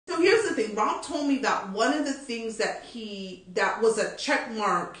the thing. Rob told me that one of the things that was a check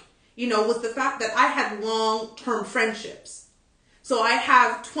mark, was the fact that I had long-term friendships. So I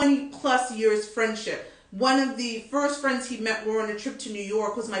have 20 plus years friendship. One of the first friends he met, we were on a trip to New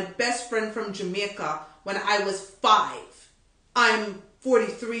York, was my best friend from Jamaica when I was 5. I'm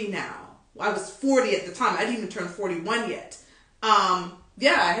 43 now. I was 40 at the time. I didn't even turn 41 yet.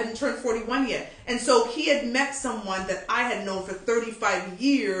 I hadn't turned 41 yet. And so he had met someone that I had known for 35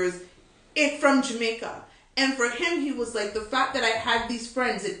 years from Jamaica. And for him, he was like, the fact that I had these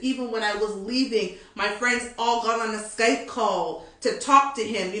friends, and even when I was leaving, my friends all got on a Skype call to talk to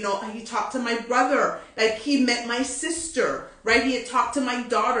him. He talked to my brother. Like, he met my sister, right? He had talked to my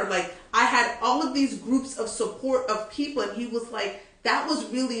daughter. Like, I had all of these groups of support of people. And he was like, that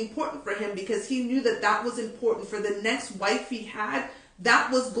was really important for him, because he knew that that was important for the next wife he had. That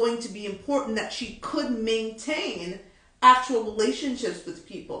was going to be important, that she could maintain actual relationships with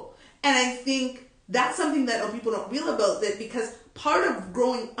people. And I think that's something that people don't realize about that, because part of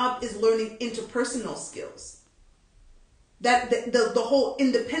growing up is learning interpersonal skills. That the whole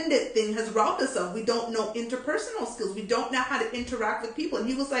independent thing has robbed us of. We don't know interpersonal skills. We don't know how to interact with people. And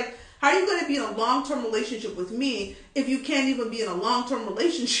he was like, how are you going to be in a long-term relationship with me if you can't even be in a long-term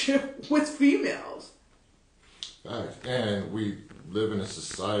relationship with females? Right. And we live in a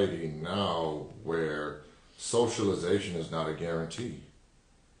society now where socialization is not a guarantee.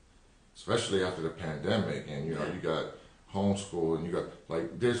 Especially after the pandemic, and you got homeschool, and you got,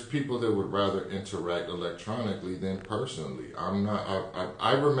 like, there's people that would rather interact electronically than personally.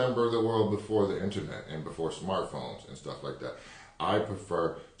 I remember the world before the internet and before smartphones and stuff like that. I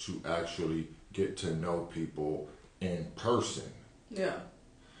prefer to actually get to know people in person. Yeah.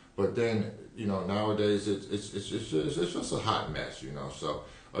 But then, nowadays it's just a hot mess, So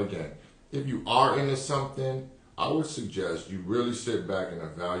again, if you are into something, I would suggest you really sit back and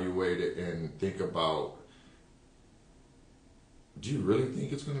evaluate it and think about, do you really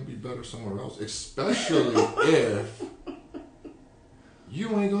think it's going to be better somewhere else? Especially if you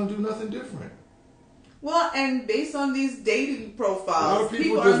ain't going to do nothing different. Well, and based on these dating profiles, a lot of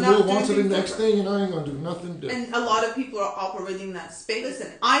people just move on to the next thing, and I ain't going to do nothing different. And a lot of people are operating in that space.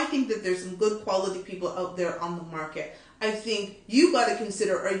 And I think that there's some good quality people out there on the market. I think you got to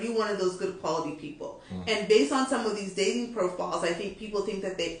consider, are you one of those good quality people? And based on some of these dating profiles, I think people think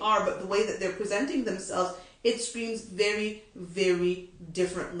that they are, but the way that they're presenting themselves, it screams very, very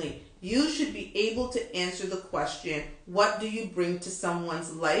differently. You should be able to answer the question, what do you bring to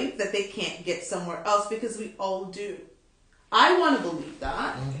someone's life that they can't get somewhere else? Because we all do. I want to believe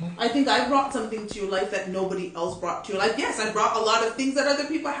that. I think I brought something to your life that nobody else brought to your life. Yes, I brought a lot of things that other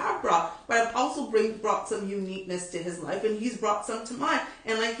people have brought, but I've also brought some uniqueness to his life, and he's brought some to mine.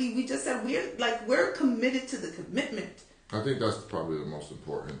 And like we just said, we're committed to the commitment. I think that's probably the most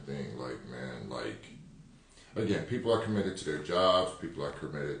important thing. Again, people are committed to their jobs. People are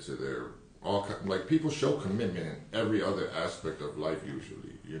committed to their people show commitment in every other aspect of life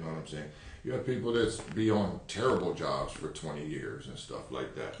usually. You know what I'm saying? You have people that's be on terrible jobs for 20 years and stuff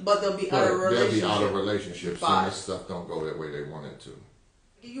like that. But they'll be out of relationships. They'll be out of relationships and this stuff don't go the way they want it to.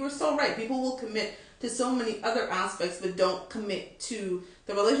 You were so right. People will commit to so many other aspects but don't commit to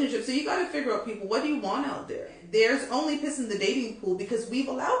the relationship. So you got to figure out, people, what do you want out there? There's only piss in the dating pool because we've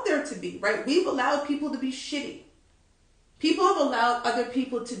allowed there to be, right? We've allowed people to be shitty. People have allowed other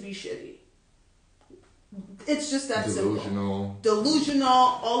people to be shitty. It's just that simple. Delusional,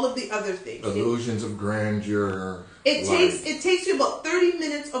 all of the other things. Illusions of grandeur. It takes you about 30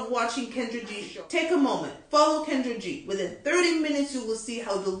 minutes of watching Kendra G's show. Take a moment. Follow Kendra G. Within 30 minutes, you will see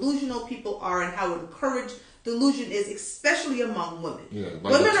how delusional people are and how encouraged delusion is, especially among women. Yeah,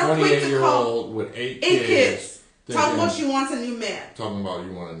 like women a 28-year-old with 8 kids. Talking about she wants a new man. Talking about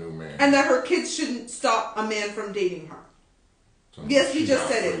you want a new man. And that her kids shouldn't stop a man from dating her. Yes, we just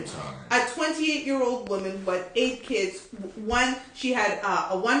said it. A 28-year-old woman with 8 kids. She had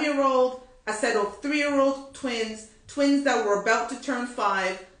a 1-year-old, a set of 3-year-old twins that were about to turn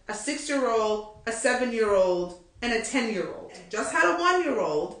 5, a 6-year-old, a 7-year-old, and a 10-year-old. Just had a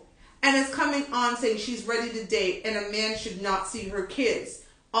 1-year-old, and is coming on saying she's ready to date, and a man should not see her kids.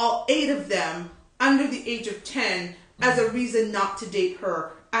 All 8 of them under the age of 10 as a reason not to date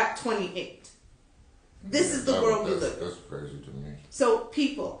her at 28. This is the world we live in. That's crazy to me. So,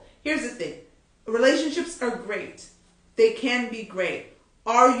 people, here's the thing. Relationships are great. They can be great.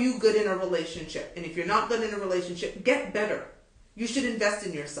 Are you good in a relationship? And if you're not good in a relationship, get better. You should invest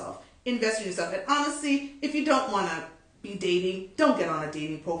in yourself. Invest in yourself. And honestly, if you don't want to be dating, don't get on a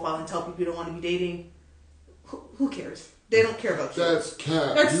dating profile and tell people you don't want to be dating. Who cares? They don't care about you. That's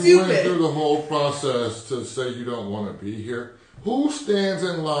cat. That's you stupid. Went through the whole process to say you don't want to be here. Who stands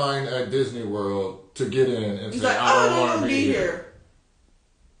in line at Disney World to get in and He's say, like, I don't oh, want to be here?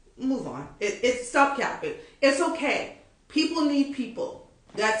 Move on. Stop capping. It's okay. People need people.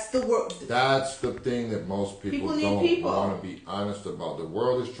 That's the word. That's the thing that most people need don't people. want to be honest about. The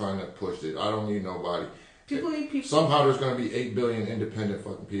world is trying to push it. I don't need nobody. People need people. Somehow there's going to be 8 billion independent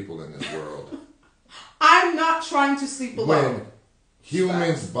fucking people in this world. I'm not trying to sleep alone. When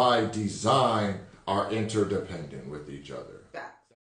humans by design are interdependent with each other.